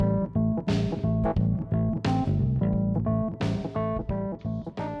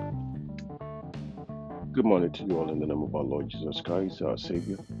Good morning to you all in the name of our Lord Jesus Christ, our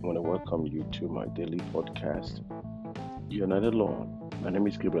Savior. I want to welcome you to my daily podcast. You're not alone. My name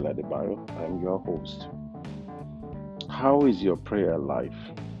is Gabriel Adebayo. I'm your host. How is your prayer life?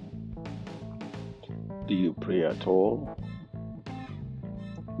 Do you pray at all?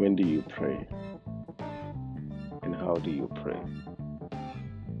 When do you pray? And how do you pray?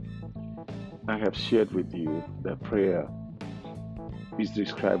 I have shared with you that prayer is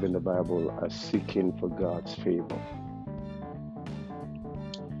described in the Bible as seeking for God's favor.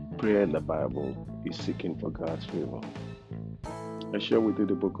 Prayer in the Bible is seeking for God's favor. I share with you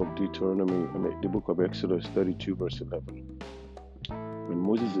the book of the book of Exodus 32, verse 11. When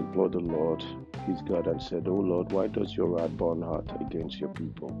Moses implored the Lord, his God, and said, O Lord, why does your wrath burn hot against your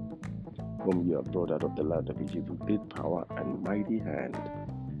people, whom you have brought out of the land of Egypt with great power and mighty hand?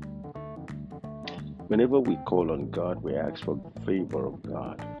 Whenever we call on God, we ask for favor of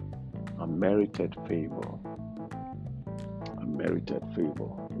God, unmerited favor,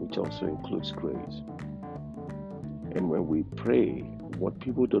 which also includes grace. And when we pray, what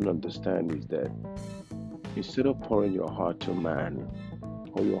people don't understand is that instead of pouring your heart to man,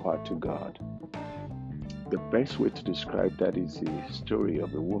 pour your heart to God. The best way to describe that is the story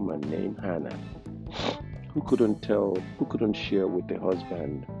of a woman named Hannah who couldn't share with the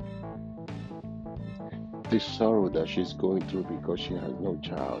husband the sorrow that she's going through because she has no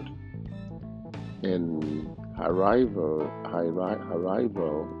child. And her rival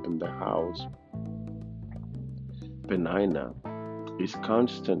in the house, Penina, is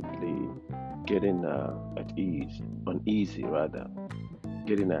constantly getting her uneasy rather,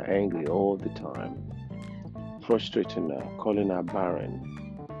 getting her angry all the time, frustrating her, calling her barren.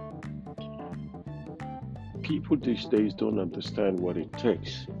 People these days don't understand what it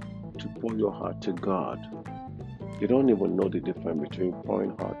takes to pour your heart to God. They don't even know the difference between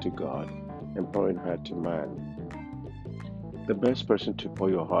pouring heart to God and pouring heart to man. The best person to pour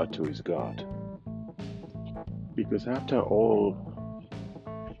your heart to is God. Because after all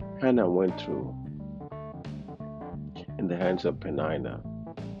Hannah went through in the hands of Penina,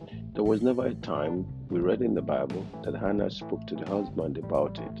 there was never a time we read in the Bible that Hannah spoke to the husband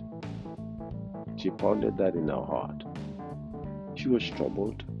about it. She pondered that in her heart. She was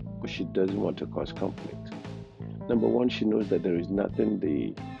troubled, but she doesn't want to cause conflict. Number one, she knows that there is nothing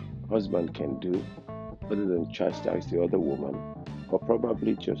the husband can do other than chastise the other woman, or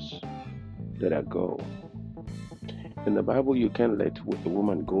probably just let her go. In the Bible, you can't let a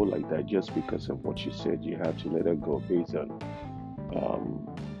woman go like that just because of what she said. You have to let her go based on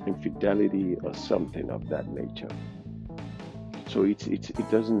infidelity or something of that nature. So it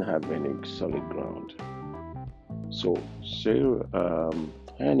doesn't have any solid ground. So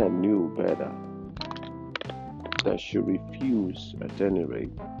Hannah knew better that she refused at any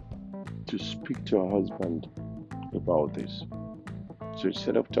rate to speak to her husband about this. So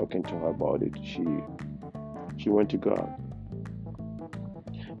instead of talking to her about it, she went to God.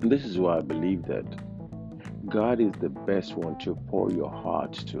 And this is why I believe that God is the best one to pour your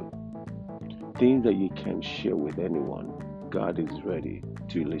heart to. Things that you can share with anyone, God is ready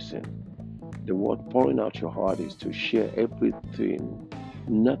to listen. The word pouring out your heart is to share everything,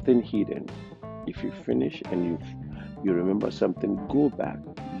 nothing hidden. If you finish and you remember something, go back.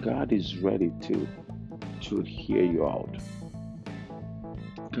 God is ready to hear you out.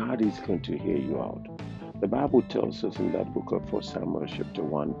 God is going to hear you out. The Bible tells us in that book of 1 Samuel chapter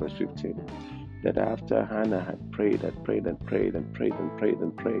 1 verse 15 that after Hannah had prayed and prayed and prayed and prayed and prayed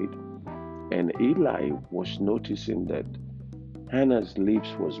and prayed, and Eli was noticing that Hannah's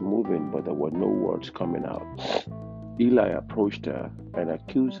lips was moving but there were no words coming out. Eli approached her and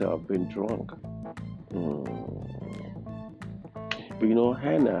accused her of being drunk. But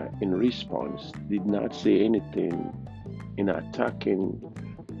Hannah in response did not say anything in attacking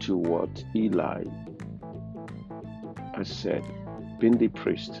to what Eli had said, being the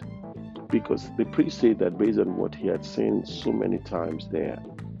priest. Because the priest said that based on what he had seen so many times there.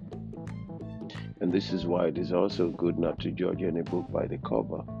 And this is why it is also good not to judge any book by the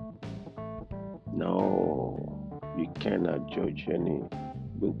cover. No, you cannot judge any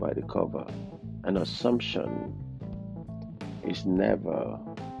book by the cover. An assumption is can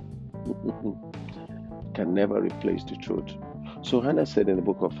never replace the truth. So Hannah said in the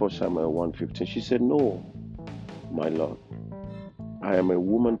book of 1 Samuel 1:15, she said, No, my Lord, I am a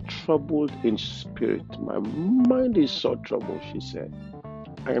woman troubled in spirit. My mind is so troubled, she said.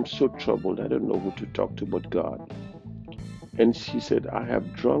 I am so troubled, I don't know who to talk to but God. And she said, I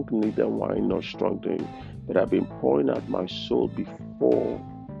have drunk neither wine nor strong drink, but I've been pouring out my soul before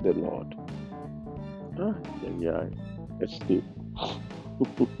the Lord. Yeah, that's deep.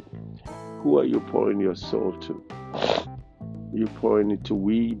 Who are you pouring your soul to? You pouring it to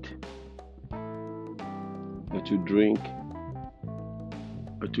weed, or to drink,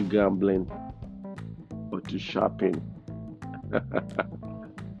 or to gambling, or to shopping,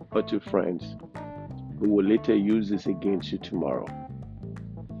 or to friends who will later use this against you tomorrow?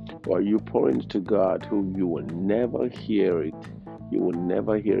 Or are you pouring it to God, who you will never hear it? You will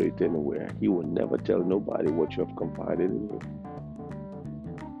never hear it anywhere. He will never tell nobody what you have confided in him.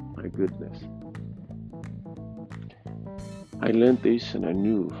 My goodness. I learned this and I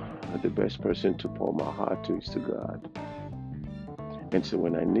knew that the best person to pour my heart to is to God. And so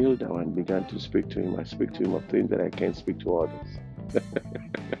when I kneeled down and began to speak to him, I speak to him of things that I can't speak to others.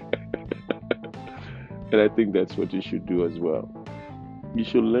 And I think that's what you should do as well. You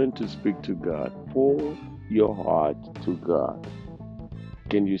should learn to speak to God. Pour your heart to God.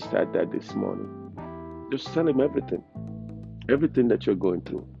 Can you start that this morning? Just tell him everything. Everything that you're going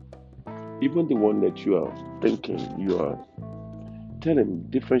through. Even the one that you are thinking you are. Tell him,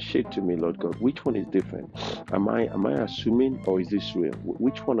 differentiate to me, Lord God. Which one is different? Am I assuming, or is this real?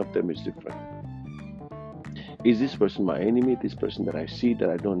 Which one of them is different? Is this person my enemy? This person that I see that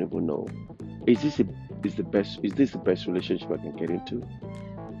I don't even know? Is this the best relationship I can get into?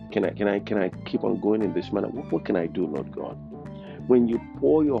 Can I keep on going in this manner? What can I do, Lord God? When you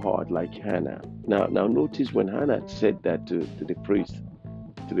pour your heart like Hannah. Now notice when Hannah said that to the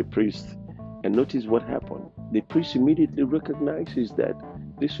priest, and notice what happened. The priest immediately recognizes that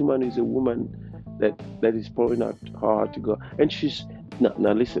this woman is a woman that is pouring out her heart to God. And she's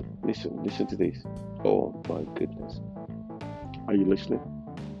now listen to this. Oh my goodness. Are you listening?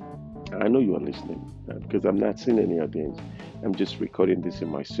 I know you are listening because I'm not seeing any audience. I'm just recording this in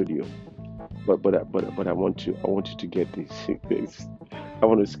my studio. But I want you to get this. I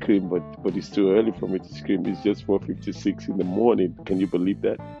want to scream, but it's too early for me to scream. It's just 4:56 in the morning. Can you believe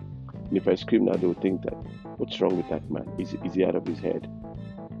that? And if I scream now, they'll think that what's wrong with that man? Is he out of his head?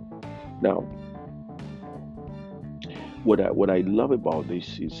 Now, what I love about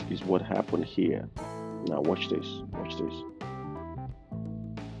this is what happened here. Now watch this.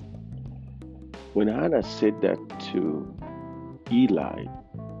 When Hannah said that to Eli,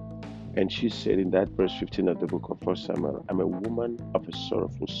 and she said in that verse 15 of the book of 1 Samuel, I'm a woman of a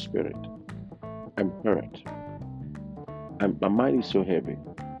sorrowful spirit. I'm hurt. My mind is so heavy.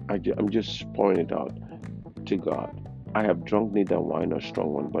 I'm just pouring it out to God. I have drunk neither wine nor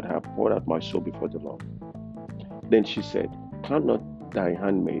strong one, but have poured out my soul before the Lord. Then she said, count not thy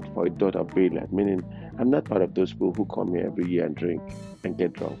handmaid for a daughter of Belial, meaning I'm not part of those people who come here every year and drink and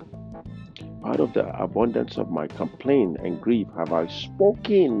get drunk. Out of the abundance of my complaint and grief have I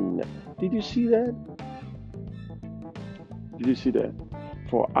spoken. Did you see that?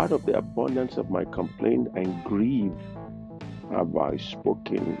 For out of the abundance of my complaint and grief have I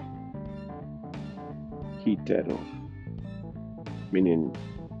spoken. Hetero. Meaning,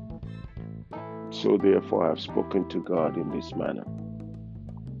 so therefore I have spoken to God in this manner.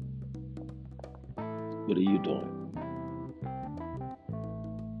 What are you doing?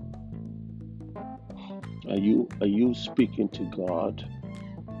 Are you speaking to God?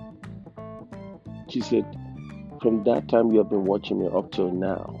 She said, from that time you have been watching me up till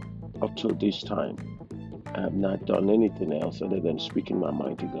now, up till this time, I have not done anything else other than speaking my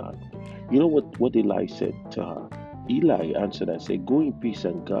mind to God. You know what Eli said to her? Eli answered and said, go in peace,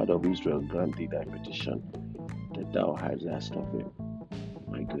 and God of Israel grant thee thy petition that thou hast asked of him.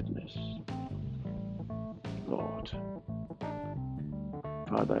 My goodness. Lord.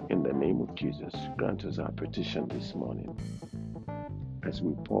 Father, in the name of Jesus, grant us our petition this morning. As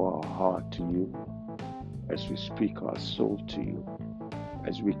we pour our heart to you, as we speak our soul to you,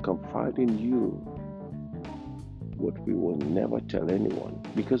 as we confide in you what we will never tell anyone,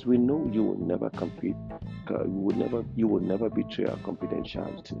 because we know you will never compete, you will never betray our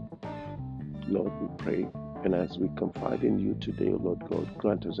confidentiality. Lord, we pray, and as we confide in you today, Lord God,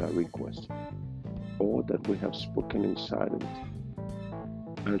 grant us our request. All that we have spoken in silence,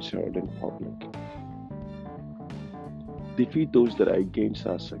 answered in public. Defeat those that are against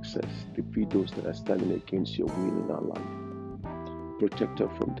our success. Defeat those that are standing against your will in our life. Protect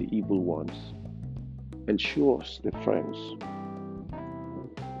us from the evil ones. And show us the friends.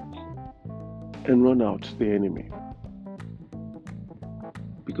 And run out the enemy.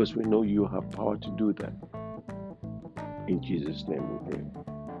 Because we know you have power to do that. In Jesus' name we pray.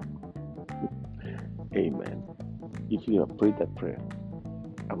 Amen. If you have prayed that prayer,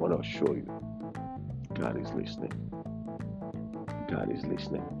 I want to assure you, God is listening. God is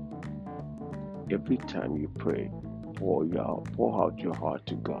listening. Every time you pray, pour out your heart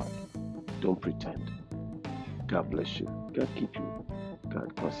to God. Don't pretend. God bless you. God keep you.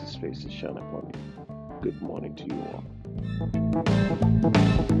 God cause his face to shine upon you. Good morning to you all.